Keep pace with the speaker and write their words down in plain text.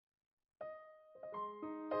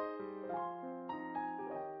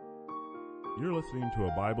You're listening to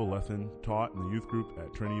a Bible lesson taught in the youth group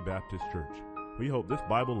at Trinity Baptist Church. We hope this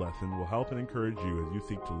Bible lesson will help and encourage you as you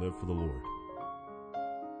seek to live for the Lord.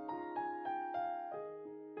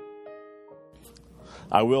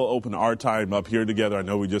 I will open our time up here together. I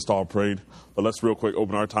know we just all prayed, but let's real quick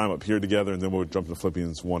open our time up here together, and then we'll jump to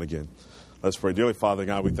Philippians 1 again. Let's pray. Dearly Father,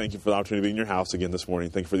 God, we thank you for the opportunity to be in your house again this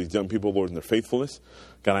morning. Thank you for these young people, Lord, and their faithfulness.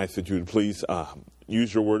 God, I ask that you would please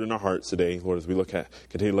use your word in our hearts today, Lord, as we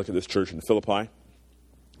continue to look at this church in Philippi.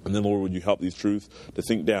 And then, Lord, would you help these truths to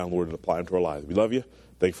sink down, Lord, and apply them to our lives. We love you.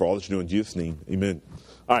 Thank you for all that you do in Jesus' name. Amen.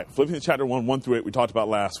 All right, Philippians chapter 1, 1 through 8, we talked about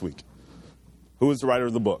last week. Who is the writer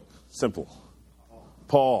of the book? Simple.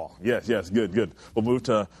 Paul. Yes, good. We'll move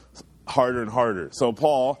to harder and harder. So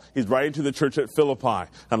Paul, he's writing to the church at Philippi.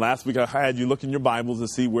 And last week I had you look in your Bibles to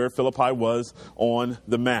see where Philippi was on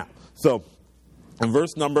the map. So in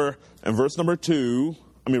verse number 3,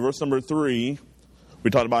 we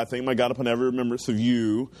talked about, I thank my God upon every remembrance of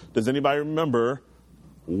you. Does anybody remember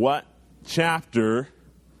what chapter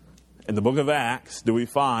in the book of Acts do we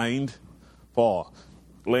find Paul?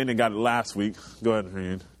 Landon got it last week. Go ahead,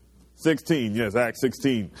 Rand. 16, yes, Acts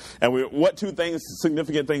 16. And what two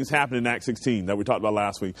significant things happened in Acts 16 that we talked about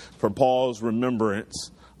last week for Paul's remembrance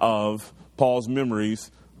of Paul's memories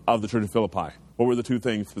of the church of Philippi? What were the two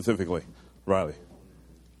things specifically, Riley?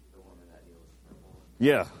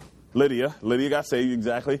 Yeah, Lydia got saved,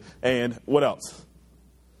 exactly. And what else?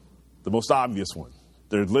 The most obvious one.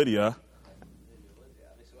 There's Lydia.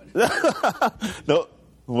 No,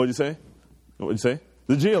 what'd you say?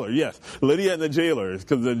 The jailer, yes. Lydia and the jailer,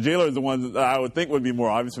 because the jailer is the one that I would think would be more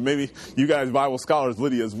obvious. But maybe you guys, Bible scholars,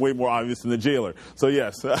 Lydia is way more obvious than the jailer. So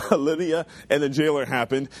yes, Lydia and the jailer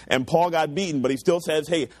happened, and Paul got beaten, but he still says,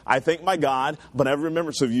 hey, I thank my God, but I have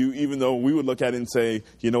remembrance of you, even though we would look at it and say,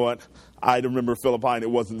 you know what, I remember Philippi, and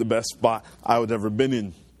it wasn't the best spot I would ever been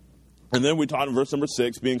in. And then we taught in verse number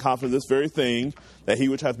 6, being confident of this very thing, that he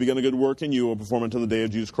which hath begun a good work in you will perform until the day of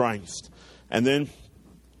Jesus Christ. And then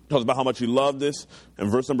talks about how much he loved this.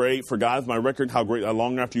 And verse number 8, for God is my record, how great I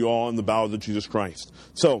long after you all in the bowels of Jesus Christ.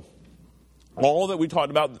 So, all that we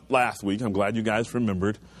talked about last week, I'm glad you guys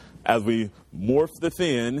remembered, as we morph this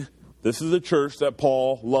in, this is a church that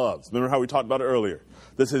Paul loves. Remember how we talked about it earlier?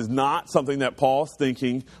 This is not something that Paul's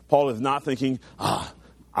thinking. Paul is not thinking,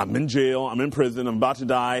 I'm in jail, I'm in prison, I'm about to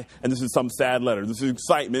die, and this is some sad letter. This is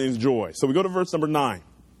excitement, it's joy. So we go to verse number 9.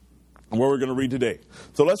 Where we're going to read today.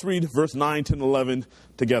 So let's read verse 9, 10, 11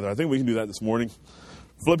 together. I think we can do that this morning.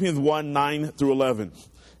 Philippians 1, 9 through 11.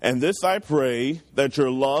 And this I pray, that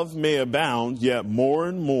your love may abound yet more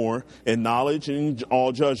and more in knowledge and in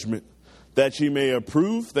all judgment, that ye may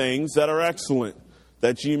approve things that are excellent,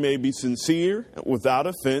 that ye may be sincere without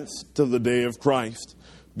offense till the day of Christ,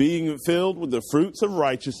 being filled with the fruits of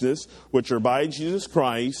righteousness, which are by Jesus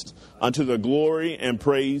Christ, unto the glory and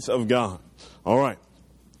praise of God. All right.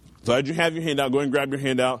 So as you have your handout, go ahead and grab your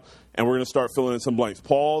handout, and we're going to start filling in some blanks.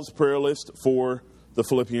 Paul's prayer list for the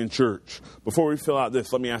Philippian church. Before we fill out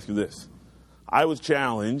this, let me ask you this. I was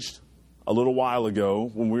challenged a little while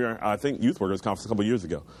ago when we were, I think, Youth Workers Conference a couple of years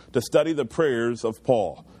ago, to study the prayers of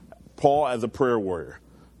Paul. Paul as a prayer warrior.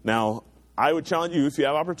 Now, I would challenge you, if you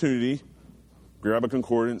have opportunity, grab a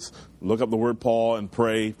concordance, look up the word Paul and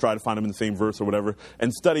pray, try to find them in the same verse or whatever,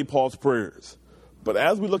 and study Paul's prayers. But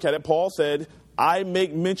as we look at it, Paul said, I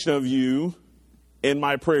make mention of you in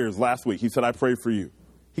my prayers last week. He said, I pray for you.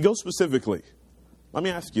 He goes specifically. Let me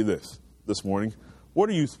ask you this morning. What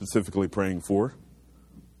are you specifically praying for?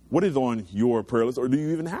 What is on your prayer list, or do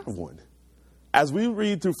you even have one? As we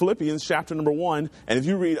read through Philippians chapter number 1, and if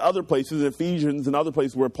you read other places, Ephesians and other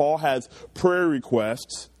places where Paul has prayer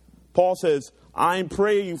requests, Paul says, I'm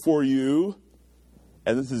praying for you,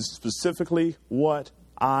 and this is specifically what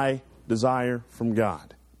I desire from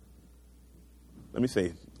God. Let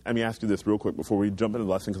me ask you this real quick before we jump into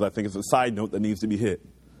the lesson, because I think it's a side note that needs to be hit.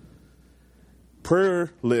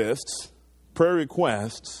 Prayer lists, prayer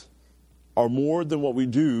requests are more than what we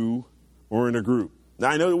do when we're in a group. Now,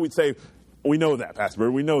 I know that we'd say, we know that, Pastor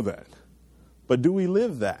Bird, we know that. But do we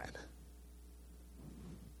live that?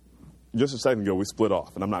 Just a second ago, we split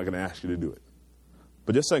off, and I'm not going to ask you to do it.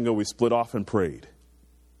 But just a second ago, we split off and prayed.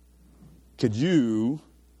 Could you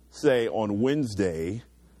say on Wednesday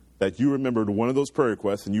that you remembered one of those prayer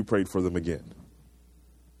requests and you prayed for them again?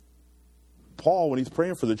 Paul, when he's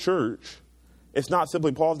praying for the church, it's not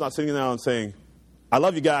simply, Paul's not sitting down and saying, I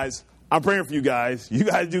love you guys. I'm praying for you guys. You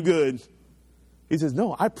guys do good. He says,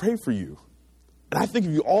 no, I pray for you. And I think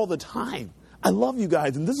of you all the time. I love you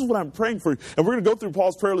guys, and this is what I'm praying for. And we're going to go through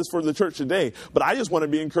Paul's prayer list for the church today. But I just want to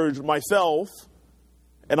be encouraged myself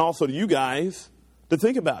and also to you guys to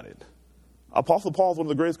think about it. Apostle Paul is one of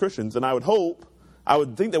the greatest Christians, and I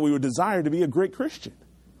would think that we would desire to be a great Christian.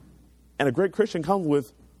 And a great Christian comes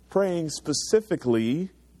with praying specifically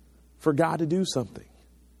for God to do something.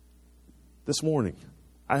 This morning,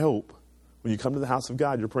 I hope, when you come to the house of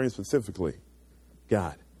God, you're praying specifically,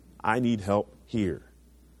 God, I need help here.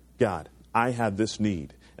 God, I have this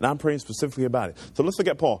need. And I'm praying specifically about it. So let's look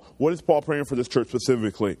at Paul. What is Paul praying for this church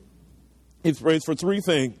specifically? He prays for three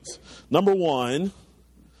things. Number one,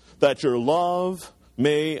 that your love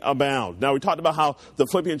may abound. Now, we talked about how the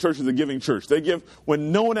Philippian church is a giving church. They give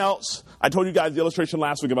when no one else. I told you guys the illustration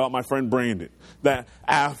last week about my friend Brandon, that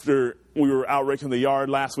after we were out raking the yard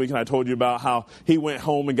last week, and I told you about how he went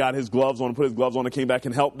home and got his gloves on, put his gloves on, and came back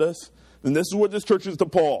and helped us. And this is what this church is to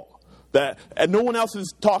Paul. And no one else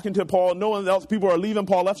is talking to Paul. No one else. People are leaving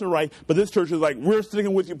Paul left and right. But this church is like, we're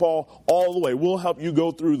sticking with you, Paul, all the way. We'll help you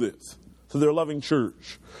go through this. So they're a loving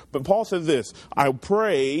church. But Paul says this, I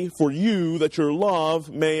pray for you that your love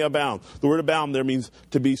may abound. The word abound there means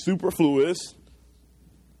to be superfluous,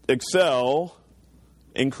 excel,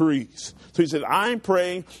 increase. So he says, I'm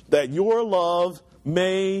praying that your love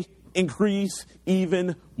may increase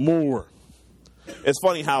even more. It's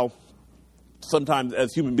funny how sometimes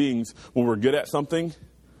as human beings, when we're good at something,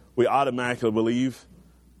 we automatically believe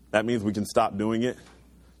that means we can stop doing it.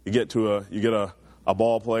 You get a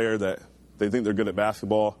ball player that they think they're good at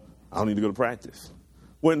basketball. I don't need to go to practice.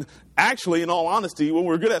 When actually, in all honesty, when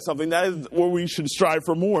we're good at something, that is where we should strive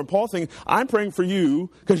for more. And Paul's saying, I'm praying for you,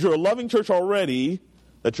 because you're a loving church already,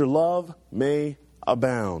 that your love may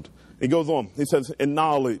abound. He goes on. He says, in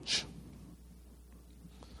knowledge.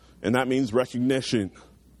 And that means recognition.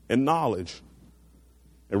 And knowledge.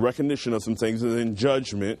 And recognition of some things. And then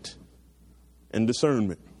judgment and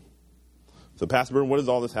discernment. So, Pastor Burton, what does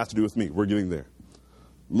all this have to do with me? We're getting there.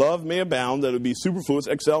 Love may abound, that it would be superfluous,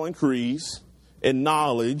 excel, increase, in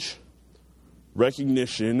knowledge,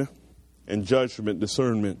 recognition, and judgment,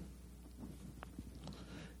 discernment.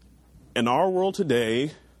 In our world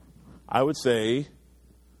today, I would say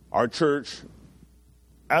our church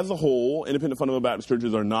as a whole, independent fundamental Baptist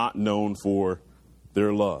churches are not known for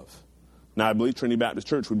their love. Now, I believe Trinity Baptist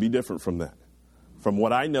Church would be different from that. From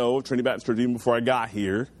what I know of Trinity Baptist Church, even before I got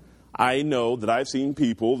here, I know that I've seen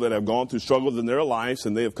people that have gone through struggles in their lives,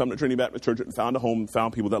 and they have come to Trinity Baptist Church and found a home,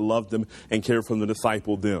 found people that loved them and cared for them and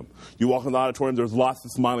discipled them. You walk in the auditorium, there's lots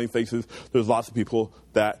of smiling faces. There's lots of people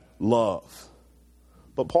that love.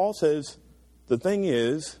 But Paul says, the thing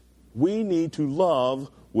is, we need to love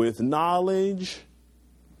with knowledge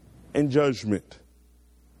and judgment.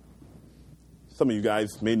 Some of you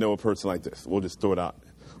guys may know a person like this. We'll just throw it out.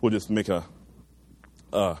 We'll just make a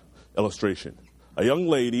illustration. A young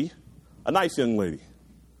lady, a nice young lady.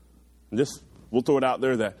 And we'll throw it out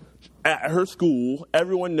there that at her school,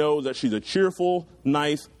 everyone knows that she's a cheerful,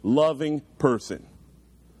 nice, loving person.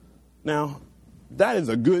 Now, that is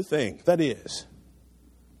a good thing. That is.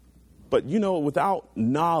 But, without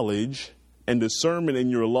knowledge and discernment in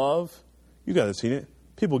your love, you guys have seen it,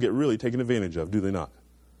 people get really taken advantage of, do they not?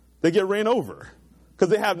 They get ran over because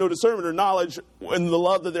they have no discernment or knowledge in the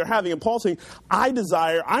love that they're having. And Paul's saying,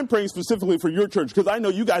 I'm praying specifically for your church because I know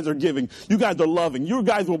you guys are giving, you guys are loving, you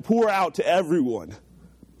guys will pour out to everyone.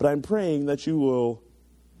 But I'm praying that you will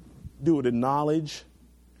do it in knowledge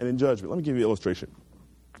and in judgment. Let me give you an illustration.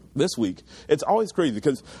 This week, it's always crazy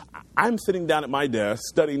because I'm sitting down at my desk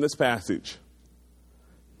studying this passage.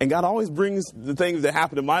 And God always brings the things that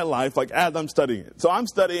happen in my life like as I'm studying it. So I'm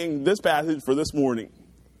studying this passage for this morning.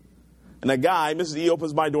 And a guy, Mrs. E,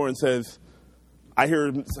 opens my door and says, I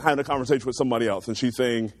hear her having a conversation with somebody else. And she's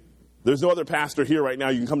saying, there's no other pastor here right now.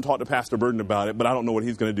 You can come talk to Pastor Burton about it, but I don't know what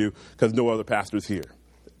he's going to do because no other pastor's here.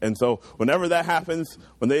 And so whenever that happens,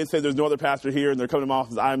 when they say there's no other pastor here and they're coming to my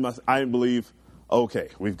office, I believe, okay,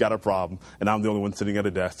 we've got a problem. And I'm the only one sitting at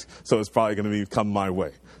a desk. So it's probably going to come my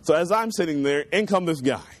way. So as I'm sitting there, in comes this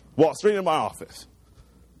guy, walks straight into my office.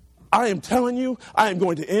 I am telling you, I am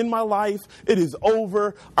going to end my life. It is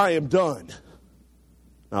over. I am done.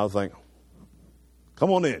 And I was like, come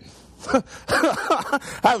on in.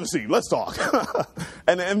 Have a seat. Let's talk.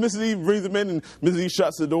 and Mrs. E brings him in, and Mrs. E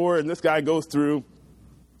shuts the door, and this guy goes through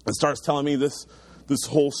and starts telling me this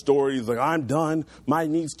whole story. He's like, I'm done. My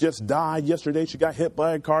niece just died yesterday. She got hit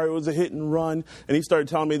by a car. It was a hit and run. And he started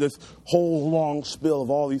telling me this whole long spill of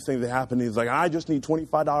all these things that happened. He's like, I just need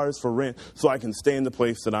 $25 for rent so I can stay in the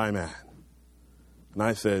place that I'm at. And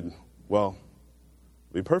I said, well,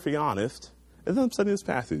 to be perfectly honest, as I'm studying this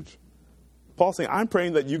passage, Paul's saying, I'm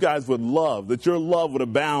praying that you guys would love, that your love would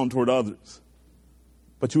abound toward others.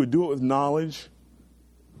 But you would do it with knowledge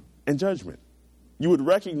and judgment. You would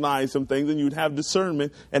recognize some things and you would have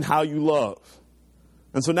discernment in how you love.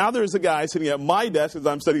 And so now there's a guy sitting at my desk as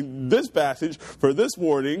I'm studying this passage for this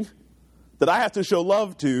morning that I have to show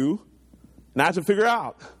love to, and I have to figure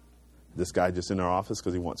out, this guy just in our office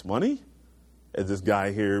because he wants money? Is this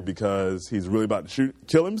guy here because he's really about to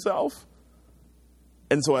kill himself?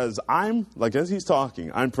 And so as he's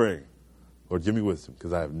talking, I'm praying, Lord, give me wisdom,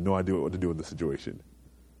 because I have no idea what to do in this situation.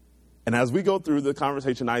 And as we go through the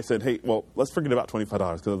conversation, I said, hey, well, let's forget about $25,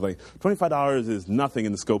 because I was like, $25 is nothing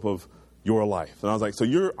in the scope of your life. And I was like, so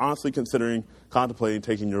you're honestly contemplating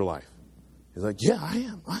taking your life? He's like, yeah, I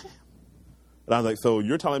am. And I was like, so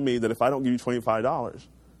you're telling me that if I don't give you $25,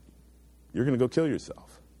 you're going to go kill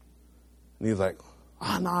yourself? And he's like, no,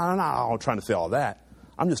 I'm not trying to say all that.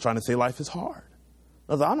 I'm just trying to say life is hard.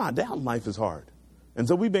 I was like, I'm not down, life is hard. And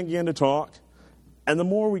so we began to talk, and the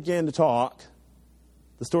more we began to talk,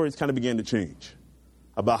 the stories kind of began to change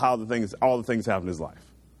about how all the things happen in his life.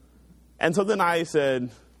 And so then I said,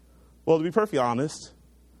 well, to be perfectly honest,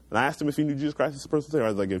 and I asked him if he knew Jesus Christ as his personal Savior. I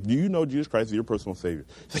was like, do you know Jesus Christ as your personal Savior?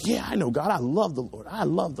 He's like, yeah, I know God. I love the Lord. I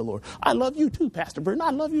love the Lord. I love you too, Pastor Burton.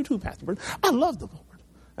 I love you too, Pastor Burton. I love the Lord.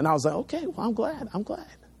 And I was like, okay, well, I'm glad.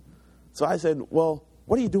 So I said, well,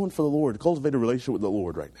 what are you doing for the Lord to cultivate a relationship with the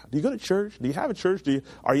Lord right now? Do you go to church? Do you have a church?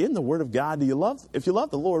 Are you in the Word of God? If you love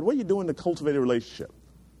the Lord, what are you doing to cultivate a relationship?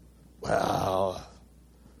 Well,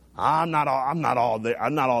 I'm not all there.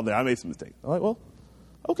 I made some mistakes. I'm like, well,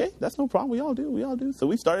 okay, that's no problem. We all do. So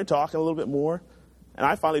we started talking a little bit more, and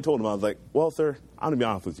I finally told him, I was like, well, sir, I'm going to be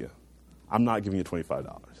honest with you. I'm not giving you $25.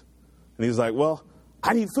 And he was like, well,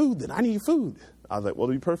 I need food then. I need food. I was like, well,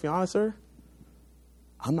 to be perfectly honest, sir,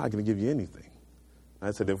 I'm not going to give you anything. And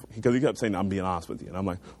I said, because he kept saying, I'm being honest with you. And I'm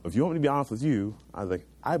like, well, if you want me to be honest with you, I was like,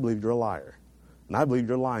 I believe you're a liar. And I believe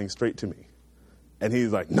you're lying straight to me. And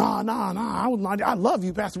he's like, no, I wouldn't lie to you. I love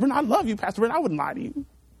you, Pastor Brent. I love you, Pastor Brent. I wouldn't lie to you.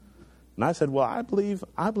 And I said, well, I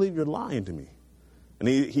believe you're lying to me. And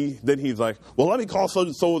he's like, well, let me call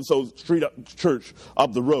so-and-so church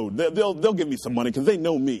up the road. They'll give me some money because they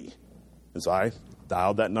know me. And so I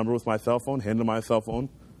dialed that number with my cell phone, handed him my cell phone,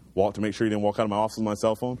 walked to make sure he didn't walk out of my office with my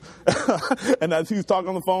cell phone. And as he's talking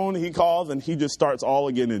on the phone, he calls and he just starts all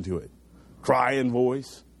again into it. Crying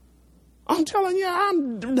voice. I'm telling you,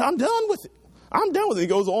 I'm done with it. I'm done with it. He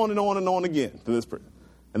goes on and on and on again to this person.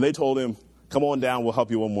 And they told him, come on down, we'll help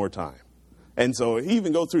you one more time. And so he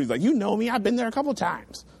even goes through, he's like, you know me, I've been there a couple of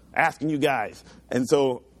times, asking you guys. And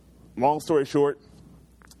so, long story short,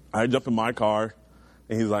 I jump in my car,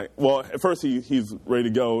 and he's like, well, at first he's ready to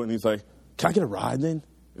go, and he's like, can I get a ride then?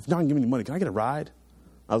 If you're not going to give me any money, can I get a ride?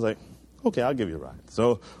 I was like, okay, I'll give you a ride.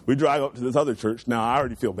 So we drive up to this other church. Now, I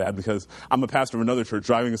already feel bad because I'm a pastor of another church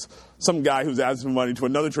driving some guy who's asking for money to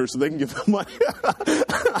another church so they can give them money.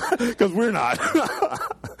 Because we're not.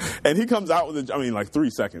 And he comes out with like 3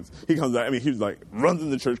 seconds. He comes out, he's like, runs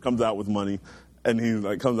in the church, comes out with money. And he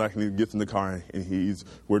like comes back and he gets in the car and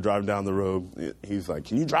we're driving down the road. He's like,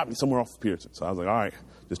 can you drop me somewhere off of Pearson? So I was like, all right,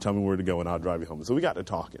 just tell me where to go and I'll drive you home. So we got to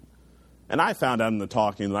talking. And I found out in the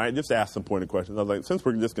talking, and I just asked some pointed questions. I was like, since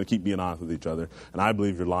we're just going to keep being honest with each other, and I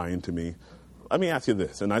believe you're lying to me, let me ask you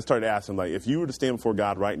this. And I started asking, like, if you were to stand before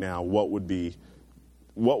God right now, what would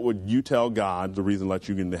you tell God the reason to let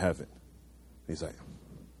you get into heaven? And he's like,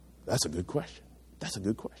 that's a good question. That's a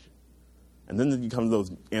good question. And then you come to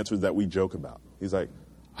those answers that we joke about. He's like,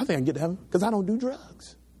 I think I can get to heaven because I don't do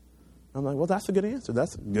drugs. I'm like, well, that's a good answer.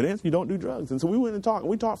 That's a good answer. You don't do drugs. And so we went and talked. And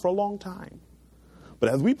we talked for a long time. But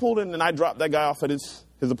as we pulled in and I dropped that guy off at his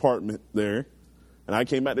apartment there, and I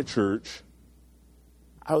came back to church,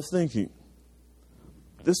 I was thinking,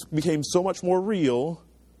 this became so much more real,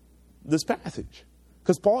 this passage.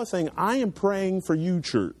 Because Paul is saying, I am praying for you,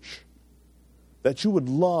 church, that you would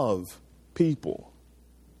love people.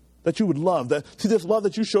 That you would love. See this love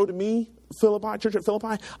that you showed to me, Philippi, church at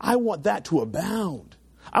Philippi, I want that to abound.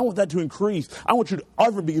 I want that to increase. I want you to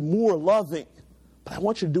ever be more loving. But I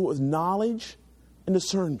want you to do it with knowledge and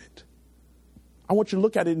discernment. I want you to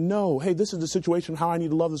look at it and know, hey, this is the situation, how I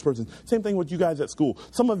need to love this person. Same thing with you guys at school.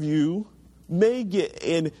 Some of you may get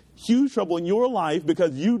in huge trouble in your life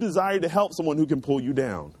because you desire to help someone who can pull you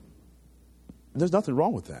down. There's nothing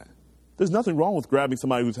wrong with that. There's nothing wrong with grabbing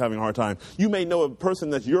somebody who's having a hard time. You may know a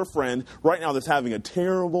person that's your friend right now that's having a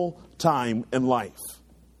terrible time in life.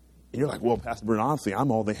 And you're like, well, Pastor Brent, honestly,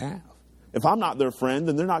 I'm all they have. If I'm not their friend,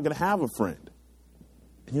 then they're not going to have a friend.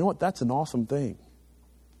 And you know what? That's an awesome thing.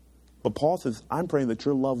 But Paul says, I'm praying that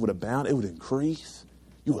your love would abound. It would increase.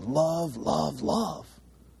 You would love, love, love.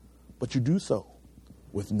 But you do so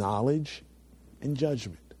with knowledge and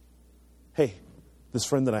judgment. Hey, this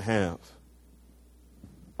friend that I have,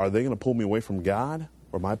 are they going to pull me away from God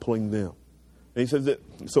or am I pulling them? And he says that,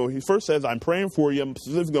 so he first says, I'm praying for you. I'm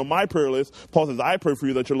specifically on my prayer list. Paul says, I pray for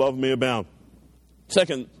you that your love may abound.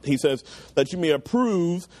 Second, he says, that you may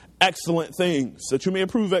approve excellent things. That you may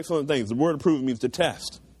approve excellent things. The word approve means to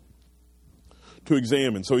test, to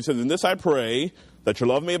examine. So he says, in this I pray, that your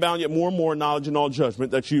love may abound yet more and more in knowledge and all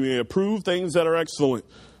judgment, that you may approve things that are excellent.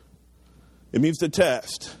 It means to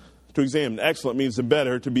test, to examine. Excellent means to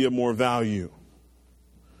better, to be of more value.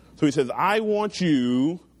 So he says, I want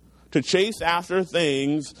you to chase after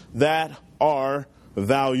things that are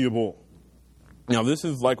valuable. Now, this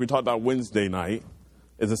is like we talked about Wednesday night,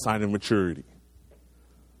 is a sign of maturity.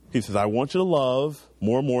 He says, I want you to love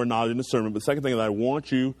more and more knowledge and discernment. But the second thing is I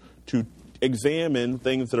want you to examine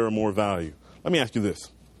things that are of more value. Let me ask you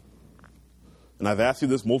this. And I've asked you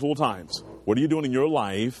this multiple times. What are you doing in your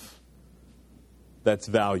life that's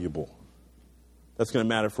valuable? That's going to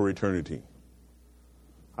matter for eternity.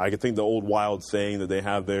 I could think the old wild saying that they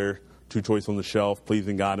have there, two choices on the shelf,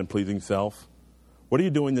 pleasing God and pleasing self. What are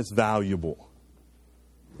you doing that's valuable?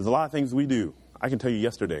 There's a lot of things we do. I can tell you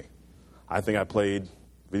yesterday, I think I played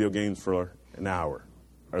video games for an hour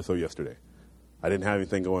or so yesterday. I didn't have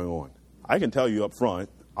anything going on. I can tell you up front,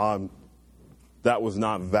 that was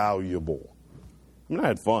not valuable. I mean, I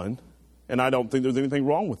had fun, and I don't think there's anything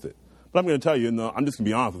wrong with it. But I'm going to tell you, I'm just going to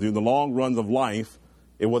be honest with you, in the long runs of life,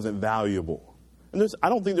 it wasn't valuable. And I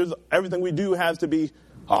don't think everything we do has to be,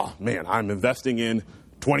 oh, man, I'm investing in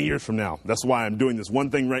 20 years from now. That's why I'm doing this one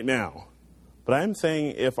thing right now. But I'm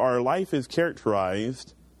saying if our life is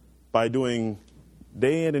characterized by doing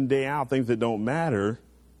day in and day out things that don't matter,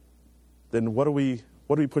 then what are we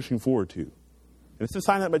pushing forward to? And it's a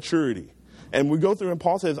sign of maturity. And we go through and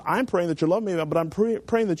Paul says, I'm praying that your love may abound, but I'm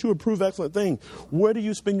praying that you would prove excellent things. Where do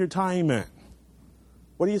you spend your time at?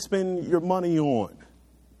 What do you spend your money on?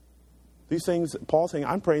 These things, Paul's saying,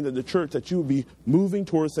 I'm praying that the church, that you would be moving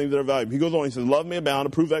towards things that are valuable. He goes on, he says, love may abound,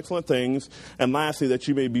 approve excellent things, and lastly, that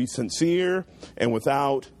you may be sincere and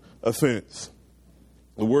without offense.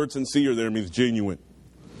 The word sincere there means genuine.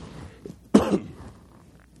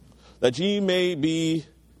 That ye may be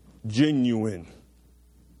genuine,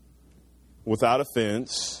 without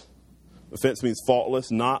offense. Offense means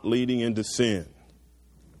faultless, not leading into sin.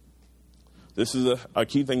 This is a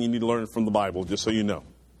key thing you need to learn from the Bible, just so you know.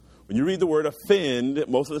 When you read the word offend,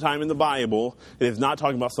 most of the time in the Bible, it is not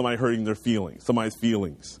talking about somebody hurting their feelings, somebody's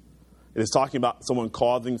feelings. It is talking about someone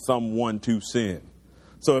causing someone to sin.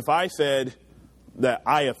 So if I said that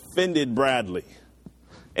I offended Bradley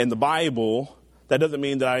in the Bible, that doesn't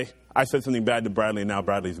mean that I said something bad to Bradley and now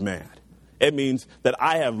Bradley's mad. It means that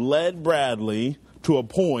I have led Bradley to a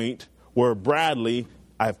point where Bradley,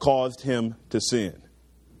 I have caused him to sin.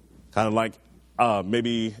 Kind of like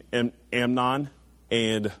maybe Amnon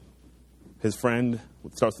and his friend,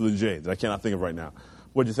 starts with a J, that I cannot think of right now.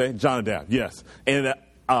 What'd you say? Jonadab, yes. And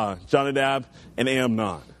Jonadab and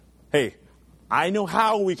Amnon. Hey, I know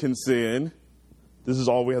how we can sin. This is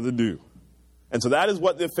all we have to do. And so that is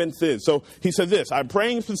what the offense is. So he said this, I'm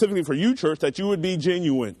praying specifically for you, church, that you would be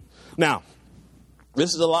genuine. Now,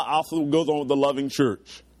 this is a lot also goes on with the loving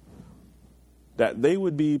church. That they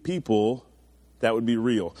would be people that would be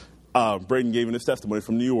real. Braden gave in his testimony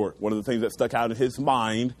from New York. One of the things that stuck out in his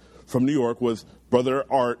mind from New York was Brother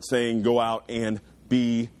Art saying, go out and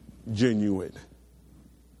be genuine.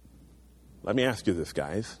 Let me ask you this,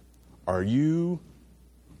 guys. Are you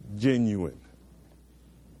genuine?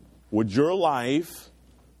 Would your life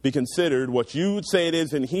be considered what you would say it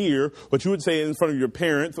is in here, what you would say in front of your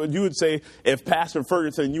parents, what you would say if Pastor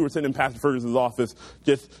Ferguson, you were sitting in Pastor Ferguson's office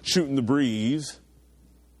just shooting the breeze?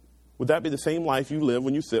 Would that be the same life you live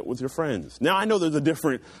when you sit with your friends? Now, I know there's a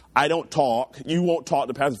different, I don't talk. You won't talk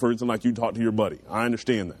to Pastor Ferguson like you talk to your buddy. I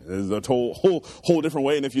understand that. There's a whole different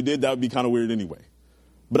way, and if you did, that would be kind of weird anyway.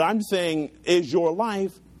 But I'm saying, is your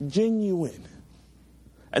life genuine?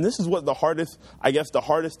 And this is what the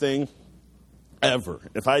hardest thing ever.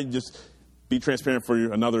 If I just be transparent for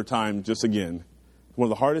you another time, just again, one of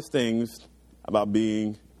the hardest things about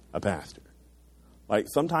being a pastor. Like,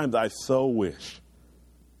 sometimes I so wish,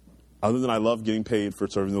 other than I love getting paid for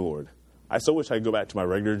serving the Lord, I so wish I could go back to my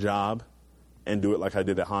regular job and do it like I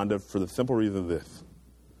did at Honda for the simple reason of this.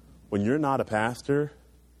 When you're not a pastor,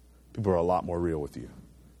 people are a lot more real with you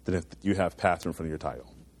than if you have pastor in front of your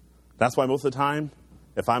title. That's why most of the time,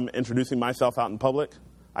 if I'm introducing myself out in public,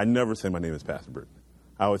 I never say my name is Pastor Burton.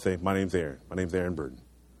 I always say, my name's Aaron. My name's Aaron Burton.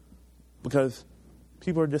 Because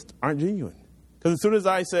people aren't genuine. Because as soon as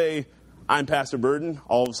I say, I'm Pastor Burton,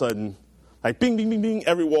 all of a sudden, like bing, bing, bing, bing,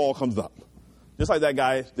 every wall comes up. Just like that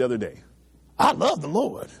guy the other day. I love the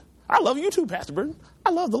Lord. I love you too, Pastor Burton. I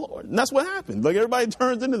love the Lord. And that's what happened. Like, everybody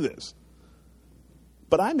turns into this.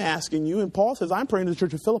 But I'm asking you, and Paul says, I'm praying to the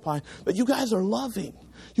church of Philippi, that you guys are loving.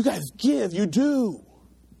 You guys give, you do.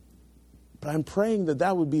 But I'm praying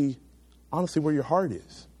that would be honestly where your heart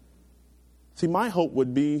is. See, my hope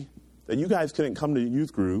would be that you guys couldn't come to a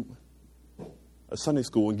youth group, a Sunday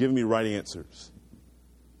school, and give me right answers.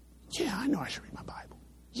 Yeah, I know I should read my Bible.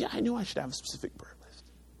 Yeah, I know I should have a specific prayer list.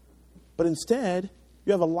 But instead,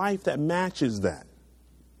 you have a life that matches that.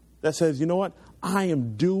 That says, you know what? I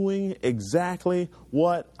am doing exactly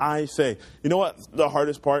what I say. You know what? The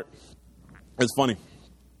hardest part is funny.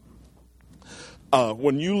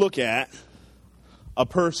 When you look at a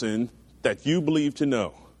person that you believe to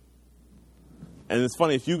know, and it's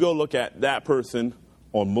funny, if you go look at that person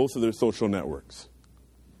on most of their social networks,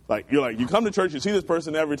 you come to church, you see this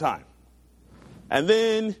person every time, and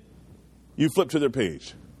then you flip to their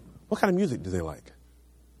page. What kind of music do they like?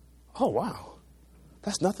 Oh, wow.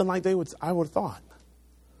 That's nothing like I would have thought.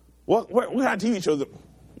 What kind of TV shows?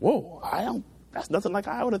 Whoa, that's nothing like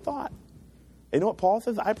I would have thought. And you know what Paul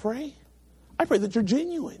says? I pray that you're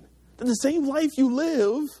genuine. That the same life you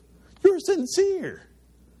live, you're sincere.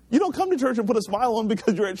 You don't come to church and put a smile on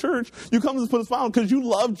because you're at church. You come to put a smile on because you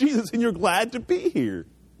love Jesus and you're glad to be here.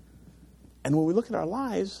 And when we look at our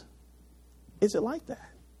lives, is it like that?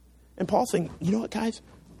 And Paul's saying, you know what, guys?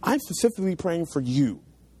 I'm specifically praying for you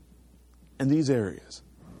in these areas.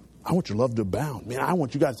 I want your love to abound. Man, I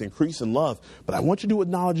want you guys to increase in love, but I want you to do it with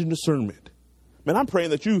knowledge and discernment. Man, I'm praying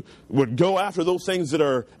that you would go after those things that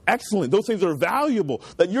are excellent, those things that are valuable,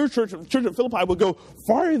 that your church of Philippi will go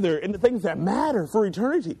farther into things that matter for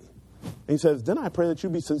eternity. And he says, then I pray that you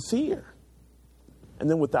be sincere and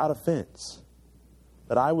then without offense,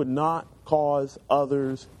 that I would not cause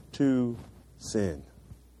others to sin.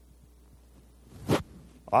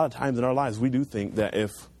 A lot of times in our lives, we do think that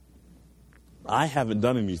if I haven't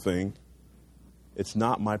done anything, it's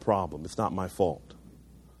not my problem. It's not my fault.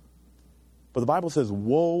 But the Bible says,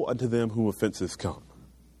 woe unto them whom offenses come.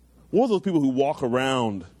 Woe to those people who walk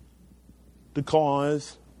around to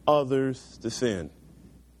cause others to sin.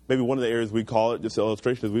 Maybe one of the areas we call it, just an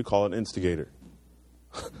illustration, is we call it an instigator.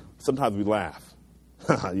 Sometimes we laugh.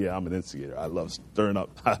 Yeah, I'm an instigator. I love stirring up.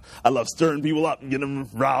 I love stirring people up, getting them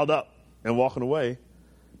riled up and walking away.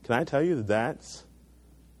 Can I tell you that that's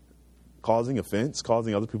causing offense,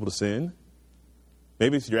 causing other people to sin?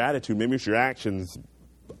 Maybe it's your attitude. Maybe it's your actions.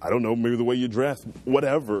 I don't know, maybe the way you dress,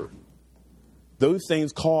 whatever. Those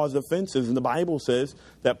things cause offenses. And the Bible says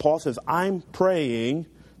that Paul says, I'm praying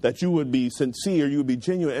that you would be sincere, you would be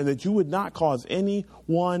genuine, and that you would not cause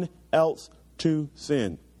anyone else to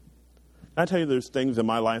sin. Can I tell you there's things in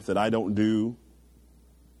my life that I don't do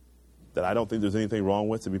that I don't think there's anything wrong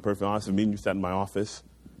with, to be perfectly honest. If me and you sat in my office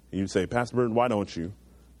and you'd say, Pastor Burton, why don't you?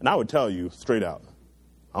 And I would tell you straight out,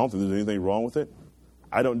 I don't think there's anything wrong with it.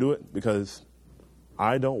 I don't do it because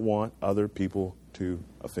I don't want other people to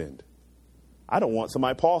offend. I don't want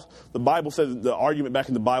somebody. The Bible says the argument back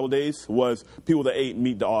in the Bible days was people that ate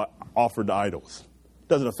meat offered to idols.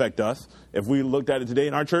 Doesn't affect us. If we looked at it today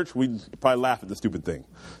in our church, we'd probably laugh at the stupid thing.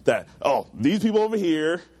 That, these people over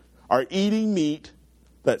here are eating meat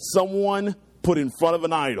that someone put in front of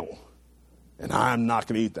an idol. And I'm not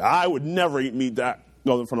going to eat that. I would never eat meat that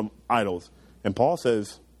goes in front of idols. And Paul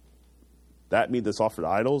says that meat that's offered to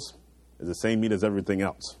idols is the same meat as everything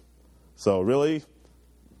else. So really,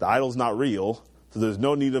 the idol's not real. So there's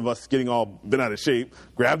no need of us getting all bent out of shape.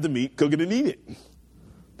 Grab the meat, cook it, and eat it.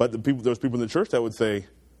 But there's people in the church that would say,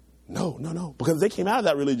 no. Because they came out of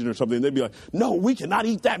that religion or something. They'd be like, no, we cannot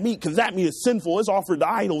eat that meat because that meat is sinful. It's offered to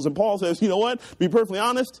idols. And Paul says, you know what? To be perfectly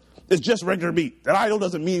honest, it's just regular meat. That idol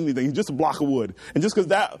doesn't mean anything. It's just a block of wood. And just because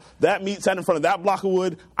that meat sat in front of that block of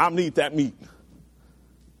wood, I'm going to eat that meat.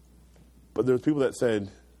 But there's people that said,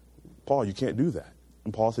 Paul, you can't do that.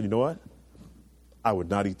 And Paul said, you know what? I would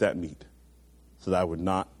not eat that meat so that I would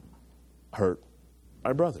not hurt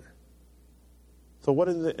my brother. So what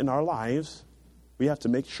is it in our lives? We have to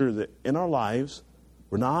make sure that in our lives,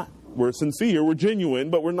 we're sincere, we're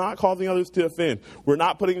genuine, but we're not causing others to offend. We're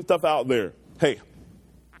not putting stuff out there. Hey,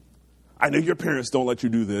 I know your parents don't let you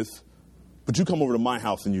do this, but you come over to my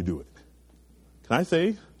house and you do it. Can I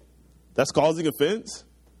say that's causing offense?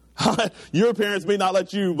 Your parents may not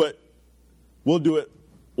let you, but we'll do it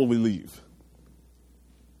when we leave.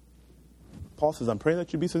 Paul says, I'm praying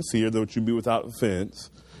that you be sincere, that you be without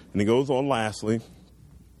offense. And he goes on lastly,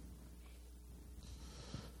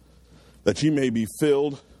 that you may be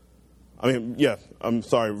filled,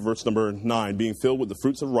 verse number 9, being filled with the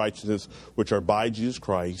fruits of righteousness, which are by Jesus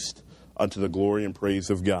Christ, unto the glory and praise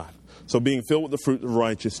of God. So being filled with the fruit of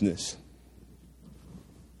righteousness.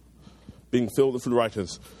 Being filled with the fruit of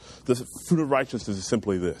righteousness. The fruit of righteousness is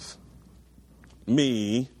simply this.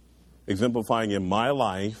 me exemplifying in my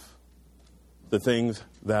life the things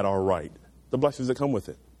that are right, the blessings that come with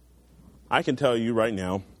it. I can tell you right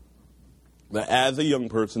now that as a young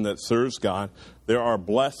person that serves God, there are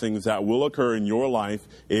blessings that will occur in your life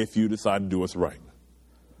if you decide to do what's right.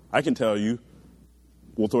 I can tell you,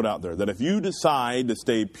 we'll throw it out there, that if you decide to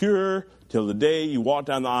stay pure till the day you walk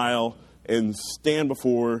down the aisle and stand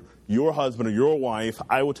before your husband or your wife,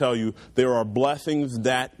 I will tell you there are blessings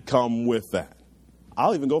that come with that.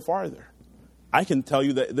 I'll even go farther. I can tell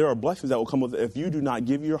you that there are blessings that will come with it if you do not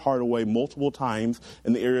give your heart away multiple times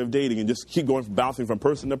in the area of dating and just keep going, bouncing from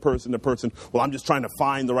person to person to person. Well, I'm just trying to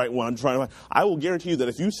find the right one. I will guarantee you that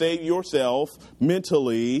if you save yourself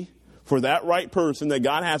mentally for that right person that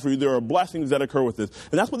God has for you, there are blessings that occur with this.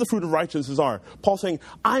 And that's what the fruit of righteousness are. Paul's saying,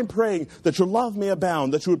 I'm praying that your love may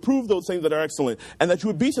abound, that you would prove those things that are excellent, and that you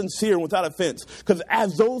would be sincere and without offense. Because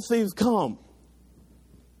as those things come,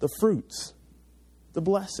 the fruits, the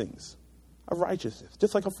blessings of righteousness,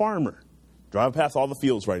 just like a farmer. Drive past all the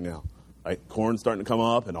fields right now. Right? Corn's starting to come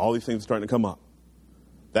up and all these things are starting to come up.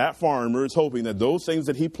 That farmer is hoping that those things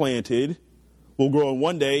that he planted will grow, and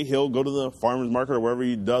one day he'll go to the farmer's market or wherever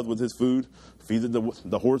he does with his food, feeds it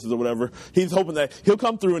the horses or whatever. He's hoping that he'll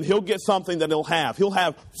come through and he'll get something that he'll have. He'll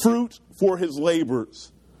have fruit for his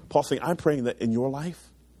labors. Paul's saying, I'm praying that in your life,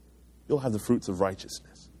 you'll have the fruits of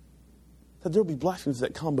righteousness. That there'll be blessings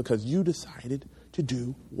that come because you decided to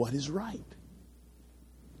do what is right.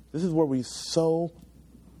 This is where we so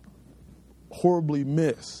horribly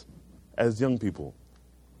miss as young people,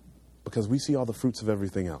 because we see all the fruits of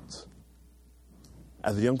everything else.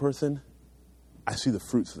 As a young person, I see the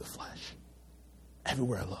fruits of the flesh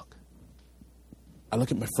everywhere I look. I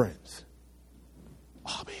look at my friends.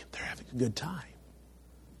 Oh, man, they're having a good time.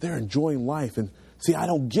 They're enjoying life. And see, I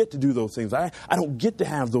don't get to do those things. I don't get to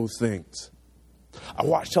have those things. I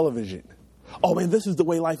watch television. Oh, man, this is the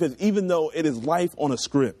way life is, even though it is life on a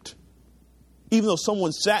script. Even though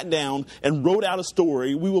someone sat down and wrote out a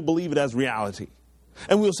story, we will believe it as reality.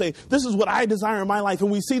 And we'll say, this is what I desire in my life. And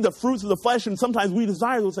we see the fruits of the flesh, and sometimes we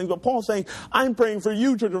desire those things. But Paul's saying, I'm praying for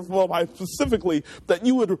you, Church of Philippi, specifically, that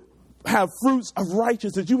you would have fruits of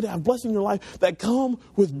righteousness, that you would have blessing in your life that come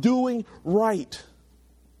with doing right.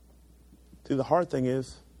 See, the hard thing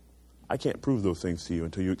is, I can't prove those things to you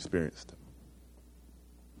until you experience them.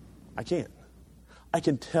 I can't. I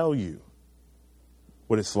can tell you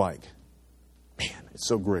what it's like. Man, it's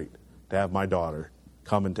so great to have my daughter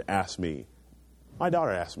come and to ask me. My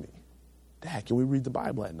daughter asked me, Dad, can we read the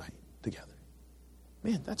Bible at night together?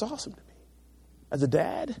 Man, that's awesome to me. As a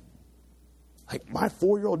dad, like my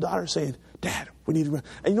 4-year-old daughter saying, Dad, we need to read.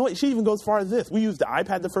 And you know what? She even goes as far as this. We used the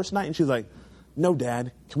iPad the first night, and she's like, no,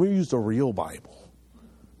 Dad, can we use the real Bible?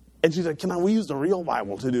 And she's like, we use the real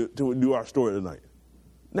Bible to do our story tonight?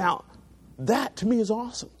 Now, that to me is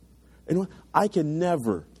awesome. And I can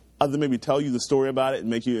never, other than maybe tell you the story about it and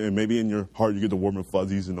make you, and maybe in your heart you get the warm and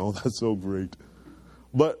fuzzies and oh, that's so great.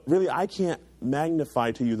 But really, I can't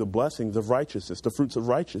magnify to you the blessings of righteousness, the fruits of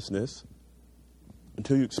righteousness,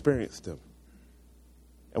 until you experience them.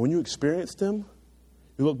 And when you experience them,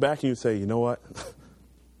 you look back and you say, you know what?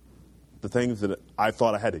 The things that I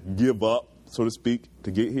thought I had to give up, so to speak,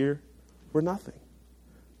 to get here were nothing.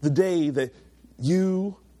 The day that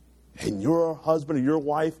you and your husband or your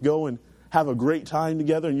wife go and have a great time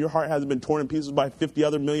together and your heart hasn't been torn in pieces by 50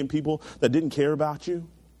 other million people that didn't care about you,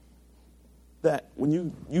 that when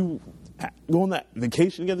you go on that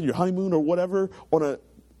vacation together, your honeymoon or whatever, on a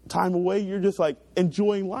time away, you're just like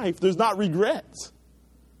enjoying life. There's not regrets.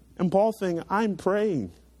 And Paul's saying, I'm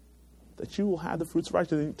praying that you will have the fruits of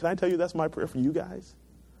righteousness. Can I tell you that's my prayer for you guys?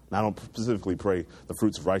 And I don't specifically pray the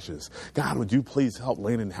fruits of righteousness. God, would you please help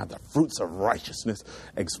Landon have the fruits of righteousness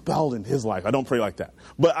expelled in his life? I don't pray like that.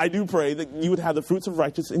 But I do pray that you would have the fruits of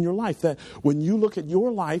righteousness in your life, that when you look at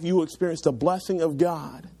your life, you will experience the blessing of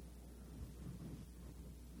God.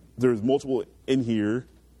 There's multiple in here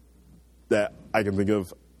that I can think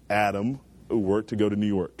of. Adam, who worked to go to New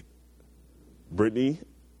York. Brittany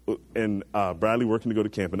and Bradley working to go to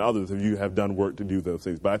camp. And others of you have done work to do those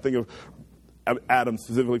things. But I think of Adam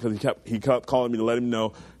specifically because he kept calling me to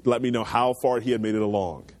let me know how far he had made it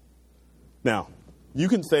along. Now, you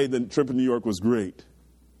can say the trip to New York was great.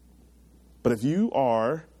 But if you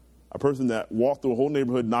are a person that walked through a whole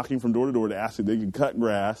neighborhood knocking from door to door to ask if they can cut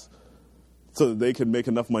grass so that they can make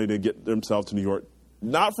enough money to get themselves to New York,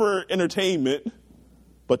 not for entertainment,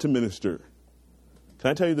 but to minister.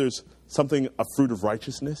 Can I tell you there's something, a fruit of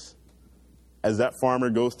righteousness? As that farmer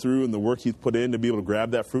goes through and the work he's put in to be able to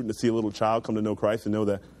grab that fruit and to see a little child come to know Christ and know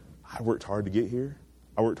that I worked hard to get here.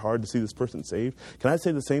 I worked hard to see this person saved. Can I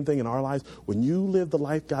say the same thing in our lives? When you live the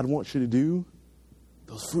life God wants you to do,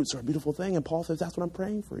 Those fruits are a beautiful thing. And Paul says, that's what I'm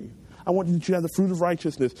praying for you. I want you to have the fruit of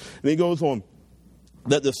righteousness. And he goes on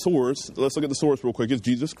that the source, let's look at the source real quick, is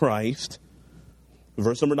Jesus Christ.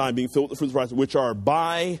 Verse number 9, being filled with the fruits of righteousness, which are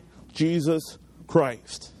by Jesus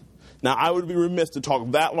Christ. Now, I would be remiss to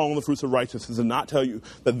talk that long on the fruits of righteousness and not tell you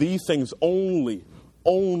that these things only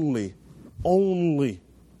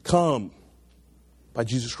come by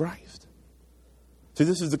Jesus Christ. See,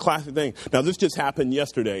 this is the classic thing. Now, this just happened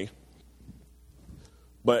yesterday,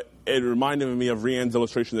 but it reminded me of Rianne's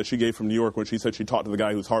illustration that she gave from New York when she said she talked to the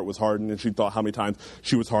guy whose heart was hardened, and she thought how many times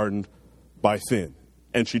she was hardened by sin.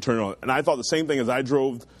 And she turned on. And I thought the same thing as I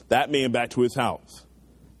drove that man back to his house.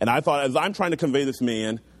 And I thought, as I'm trying to convey this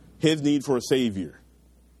man his need for a Savior,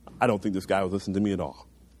 I don't think this guy was listening to me at all.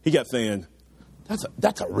 He kept saying,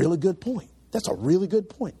 that's a really good point. That's a really good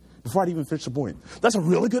point. Before I'd even finish the point. That's a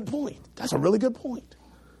really good point. That's a really good point.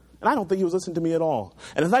 And I don't think he was listening to me at all.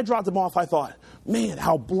 And as I dropped him off, I thought, man,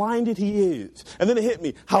 how blinded he is. And then it hit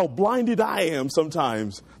me, how blinded I am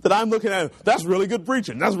sometimes, that I'm looking at him, that's really good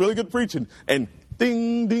preaching. That's really good preaching. And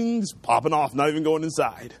ding, dings, popping off, not even going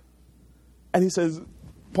inside. And he says,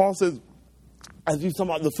 Paul says, as he's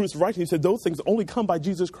talking about the fruits of righteousness, he said, those things only come by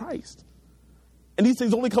Jesus Christ. And these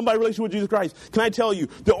things only come by relation with Jesus Christ. Can I tell you,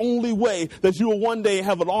 the only way that you will one day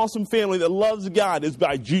have an awesome family that loves God is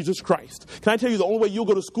by Jesus Christ. Can I tell you, the only way you'll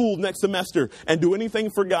go to school next semester and do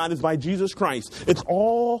anything for God is by Jesus Christ. It's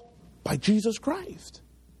all by Jesus Christ.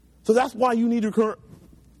 So that's why you need to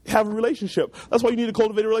have a relationship. That's why you need to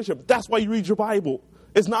cultivate a relationship. That's why you read your Bible.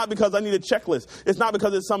 It's not because I need a checklist. It's not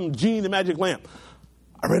because it's some genie in the magic lamp.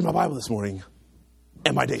 I read my Bible this morning,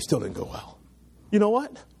 and my day still didn't go well. You know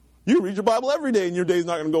what? You read your Bible every day, and your day's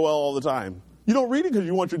not going to go well all the time. You don't read it because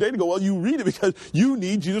you want your day to go well. You read it because you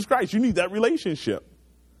need Jesus Christ. You need that relationship.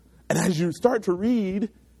 And as you start to read,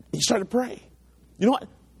 you start to pray. You know what?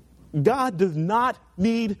 God does not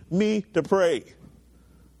need me to pray.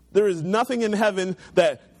 There is nothing in heaven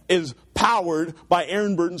that is powered by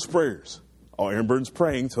Aaron Burton's prayers. Oh, Aaron Burton's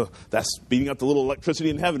praying, so that's speeding up the little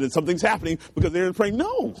electricity in heaven, and something's happening because Aaron's praying.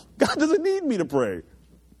 No, God doesn't need me to pray.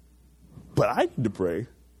 But I need to pray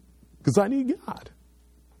because I need God.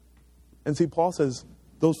 And see, Paul says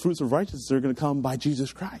those fruits of righteousness are going to come by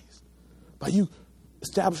Jesus Christ. By you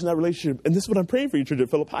establishing that relationship. And this is what I'm praying for you, Church at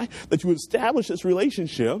Philippi, that you would establish this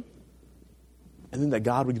relationship, and then that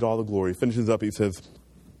God would get all the glory. He finishes up, he says,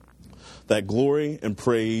 that glory and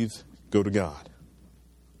praise go to God.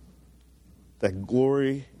 That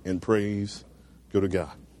glory and praise go to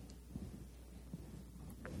God.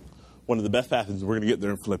 One of the best passages, we're going to get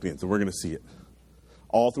there in Philippians, and we're going to see it.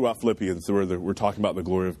 All throughout Philippians, we're talking about the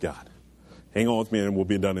glory of God. Hang on with me, and we'll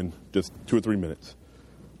be done in just 2 or 3 minutes.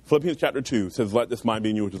 Philippians chapter 2 says, let this mind be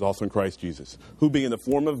in you, which is also in Christ Jesus, who being in the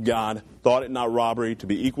form of God, thought it not robbery to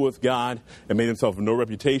be equal with God, and made himself of no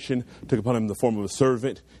reputation, took upon him the form of a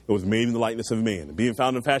servant, and was made in the likeness of a man. And being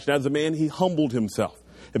found in fashion as a man, he humbled himself,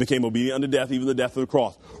 and became obedient unto death, even the death of the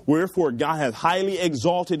cross. Wherefore God hath highly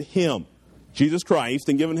exalted him, Jesus Christ,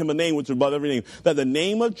 and given him a name which is above every name, that the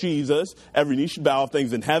name of Jesus, every knee should bow, of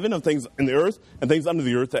things in heaven, of things in the earth, and things under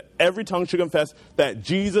the earth, that every tongue should confess that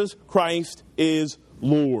Jesus Christ is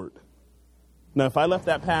Lord. Now, if I left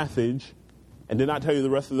that passage and did not tell you the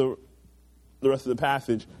rest of the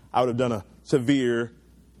passage, I would have done a severe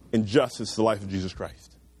injustice to the life of Jesus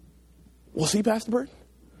Christ. Well, see, Pastor Bert,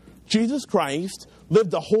 Jesus Christ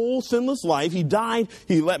lived the whole sinless life. He died.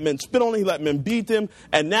 He let men spit on him. He let men beat him.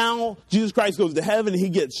 And now Jesus Christ goes to heaven and he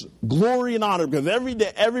gets glory and honor because every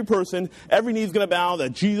day, every person, every knee is going to bow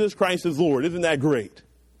that Jesus Christ is Lord. Isn't that great?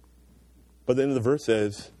 But then the verse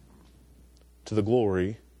says, to the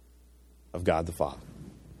glory of God the Father.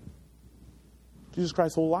 Jesus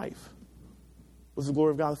Christ's whole life was the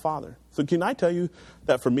glory of God the Father. So can I tell you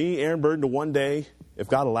that for me, Aaron Burton, to one day, if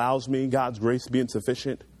God allows me, God's grace to be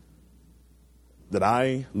insufficient, that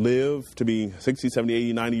I live to be 60, 70,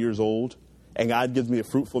 80, 90 years old, and God gives me a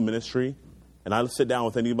fruitful ministry, and I sit down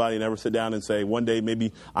with anybody and ever sit down and say, one day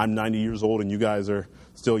maybe I'm 90 years old and you guys are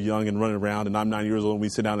still young and running around, and I'm 90 years old and we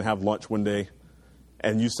sit down and have lunch one day,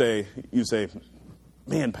 and you say,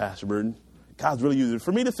 man, Pastor Burton, God's really using it.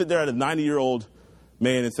 For me to sit there at a 90-year-old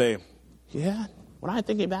man and say, yeah, when I'm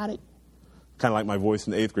thinking about it, kind of like my voice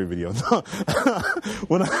in the 8th grade video.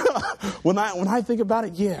 when I think about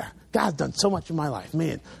it, yeah, God's done so much in my life.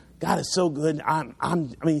 Man, God is so good. I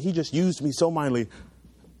mean, he just used me so mightily.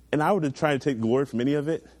 And I would try to take glory from any of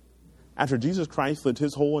it. After Jesus Christ lived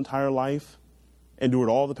his whole entire life, endured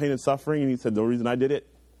all the pain and suffering, and he said, the reason I did it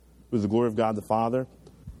was the glory of God the Father.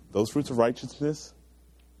 Those fruits of righteousness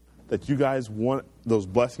that you guys want, those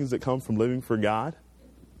blessings that come from living for God,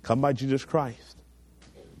 come by Jesus Christ.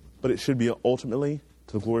 But it should be ultimately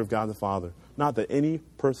to the glory of God the Father. Not that any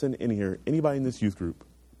person in here, anybody in this youth group,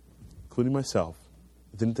 including myself,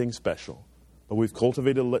 is anything special. But we've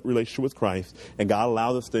cultivated a relationship with Christ, and God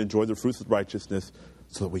allowed us to enjoy the fruits of righteousness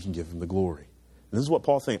so that we can give him the glory. And this is what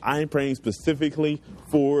Paul's saying. I am praying specifically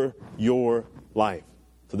for your life.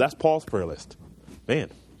 So that's Paul's prayer list. Man,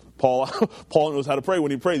 Paul knows how to pray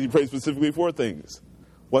when he prays. He prays specifically for things.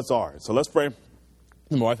 What's ours? So let's pray.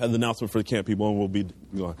 My wife had the announcement for the camp people, and we'll be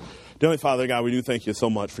going. Dear Heavenly Father, God, we do thank you so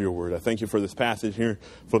much for your word. I thank you for this passage here,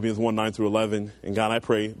 Philippians 1, 9 through 11. And God, I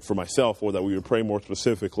pray for myself, Lord, that we would pray more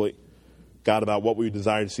specifically, God, about what we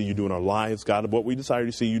desire to see you do in our lives, God, what we desire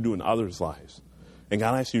to see you do in others' lives. And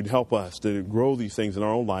God, I ask you to help us to grow these things in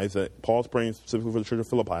our own lives that Paul's praying specifically for the church of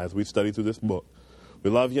Philippi as we study through this book. We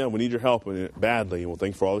love you, and we need your help in it badly, and we'll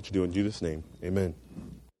thank you for all that you do in Jesus' name. Amen.